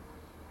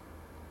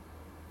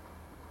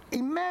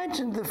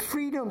 Imagine the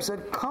freedoms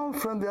that come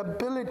from the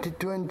ability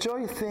to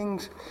enjoy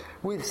things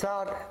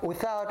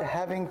without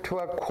having to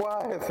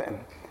acquire them,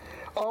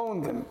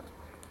 own them,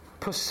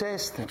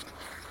 possess them.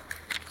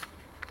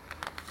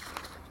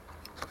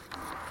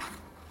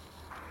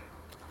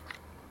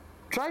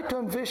 Try to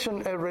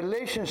envision a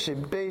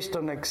relationship based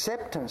on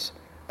acceptance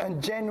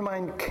and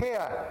genuine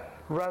care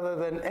rather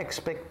than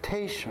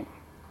expectation.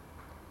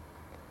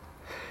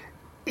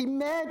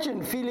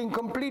 Imagine feeling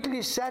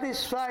completely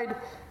satisfied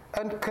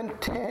and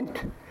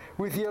content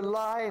with your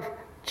life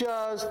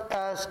just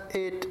as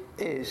it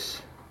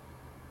is.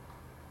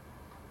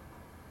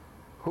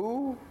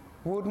 Who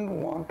wouldn't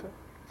want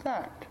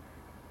that?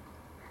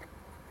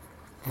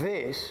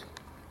 This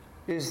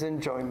is the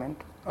enjoyment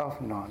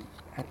of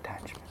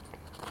non-attachment.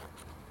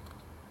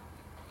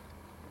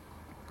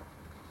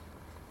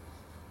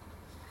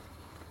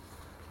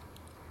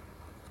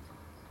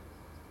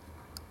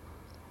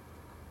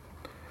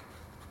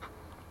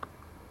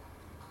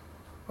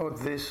 Oh,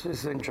 this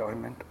is the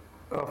enjoyment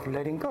of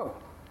letting go.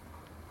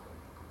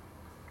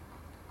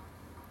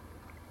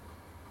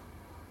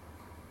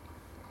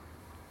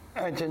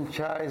 Ajahn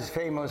Chah is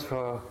famous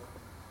for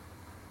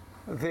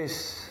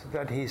this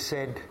that he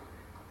said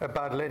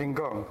about letting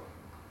go.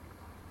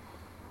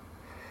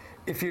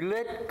 If you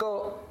let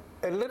go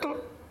a little,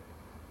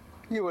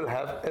 you will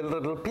have a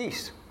little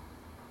peace.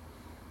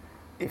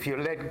 If you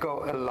let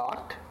go a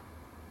lot,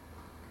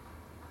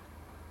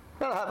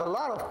 you'll have a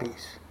lot of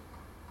peace.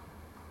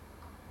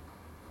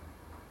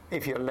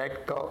 If you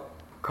let go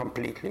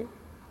completely,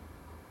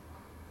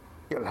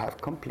 you'll have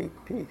complete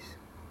peace.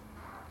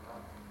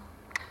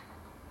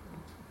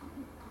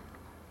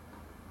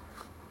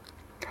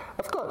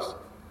 Of course,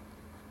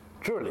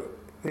 truly,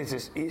 this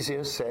is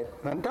easier said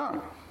than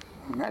done,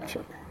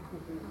 naturally.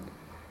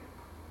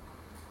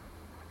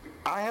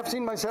 I have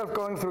seen myself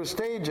going through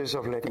stages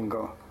of letting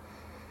go.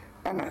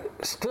 And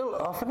still,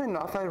 often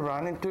enough, I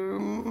run into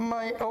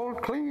my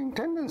old clinging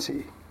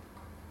tendency.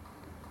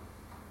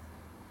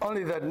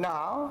 Only that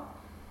now,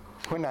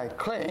 when I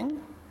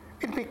cling,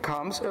 it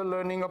becomes a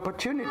learning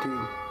opportunity.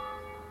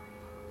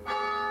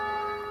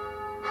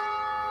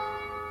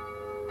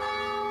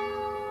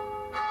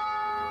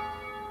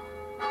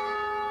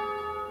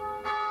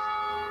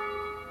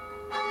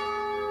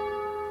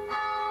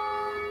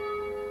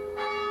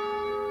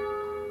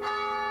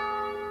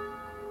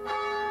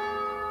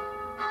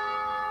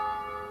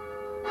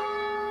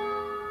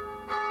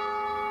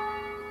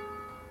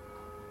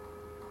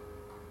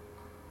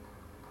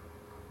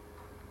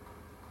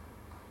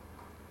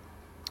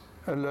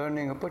 A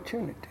learning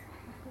opportunity.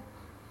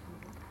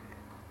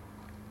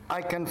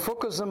 I can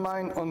focus the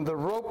mind on the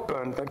rope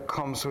burn that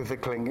comes with the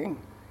clinging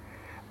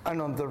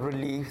and on the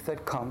relief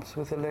that comes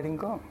with the letting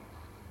go.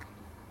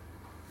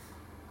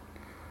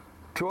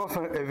 To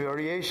offer a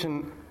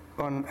variation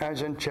on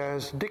Ajahn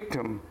Chah's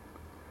dictum,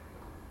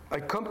 I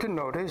come to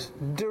notice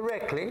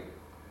directly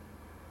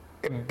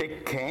a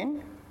big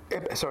pain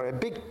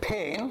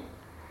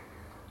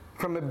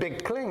from a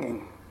big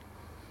clinging,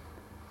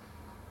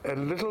 a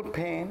little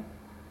pain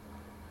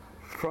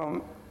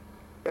from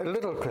a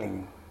little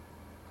clinging,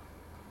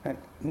 and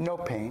no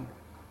pain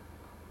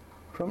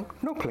from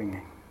no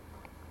clinging.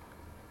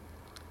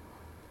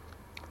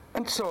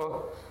 And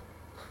so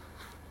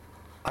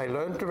I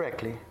learned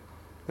directly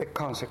the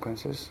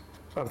consequences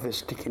of the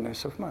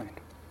stickiness of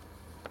mind.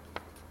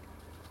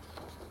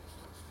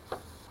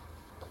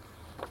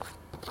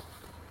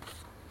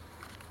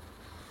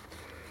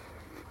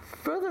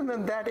 Further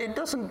than that, it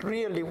doesn't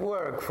really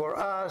work for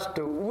us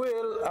to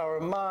will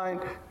our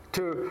mind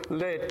to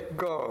let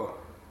go.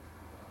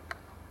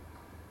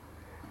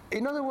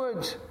 In other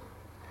words,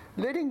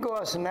 letting go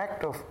as an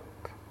act of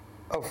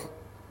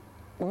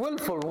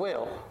willful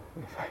will,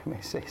 if I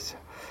may say so,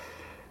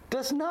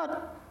 does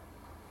not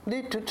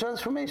lead to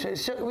transformation.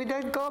 It's just, we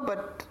let go,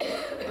 but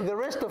the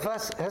rest of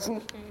us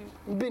hasn't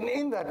been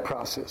in that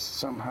process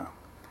somehow.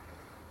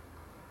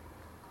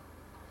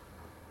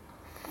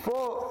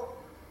 For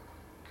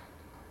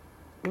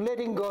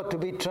letting go to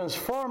be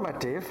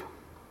transformative,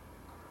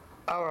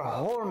 our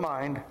whole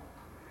mind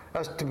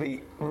has to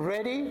be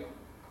ready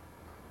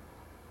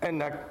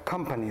and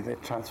accompany the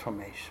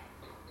transformation.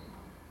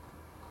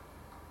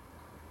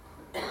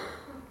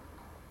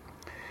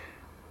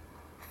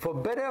 For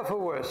better or for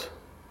worse,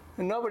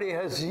 nobody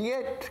has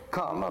yet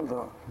come,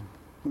 although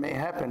it may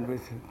happen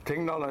with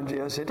technology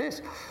as it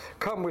is,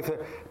 come with a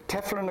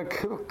Teflon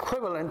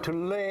equivalent to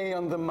lay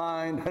on the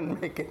mind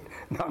and make it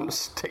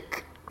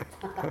non-stick.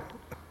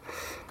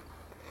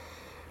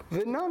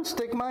 The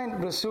non-stick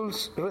mind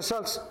results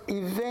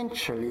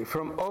eventually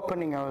from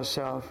opening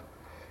ourselves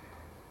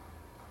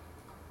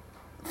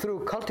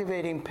through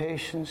cultivating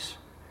patience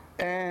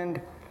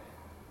and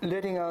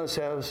letting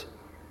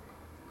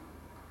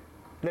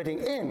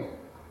in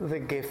the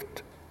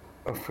gift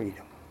of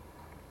freedom.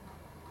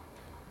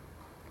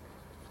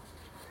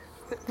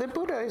 The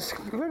Buddha is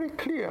very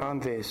clear on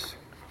this.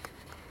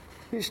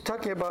 He's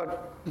talking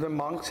about the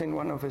monks in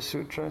one of his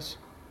sutras.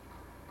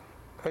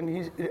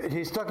 And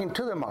he's talking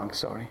to the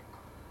monks,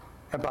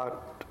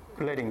 about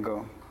letting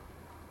go.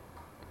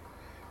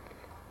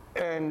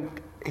 And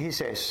he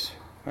says,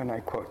 and I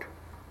quote,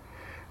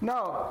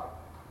 "Now,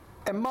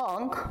 a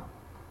monk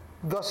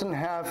doesn't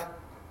have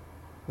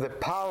the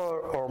power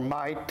or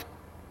might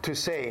to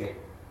say,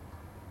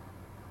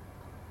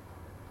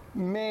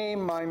 'May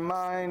my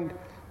mind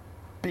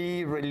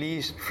be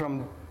released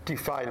from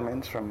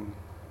defilements, from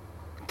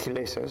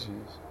kilesas,'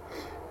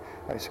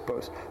 I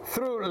suppose,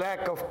 'through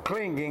lack of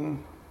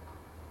clinging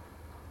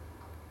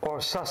or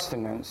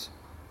sustenance,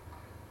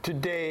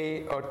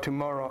 today or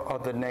tomorrow or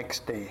the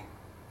next day.'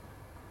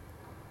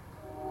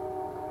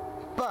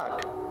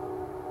 But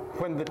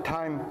when the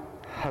time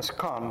has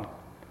come,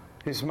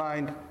 his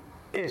mind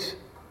is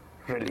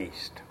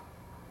released."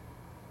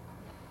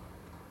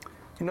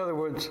 In other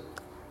words,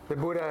 the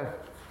Buddha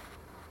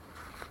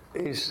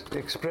is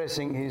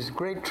expressing his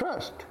great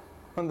trust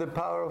on the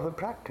power of the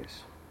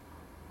practice.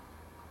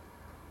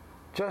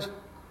 Just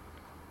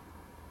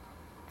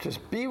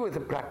be with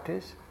the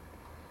practice,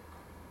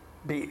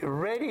 be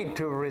ready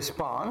to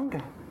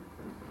respond,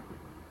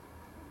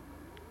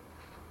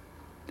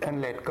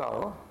 and let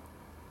go.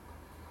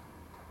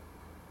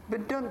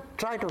 But don't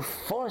try to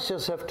force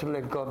yourself to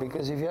let go,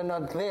 because if you're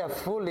not there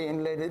fully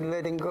in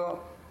letting go,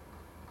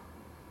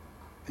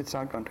 it's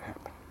not going to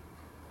happen.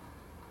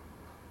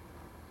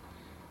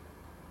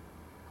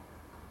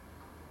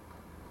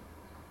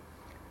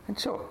 And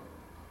so,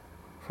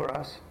 for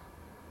us,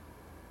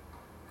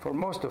 for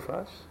most of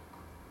us,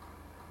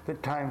 the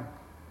time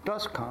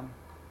does come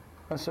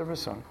as a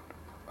result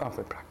of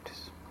the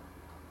practice.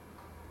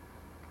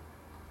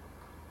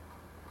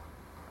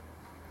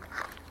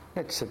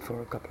 Let's sit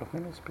for a couple of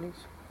minutes,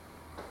 please.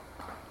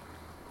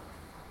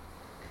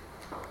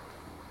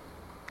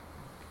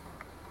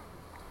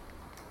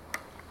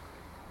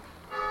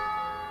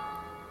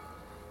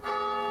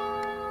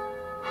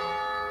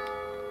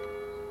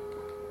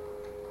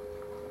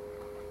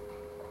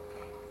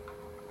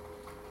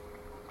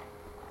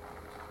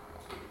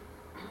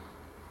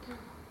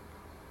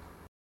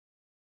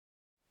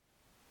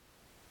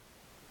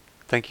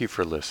 Thank you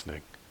for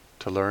listening.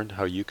 To learn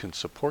how you can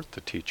support the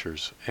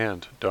teachers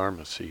and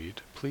Dharma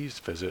Seed, please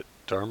visit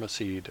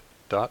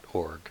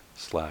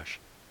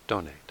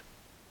dharmaseed.org/donate.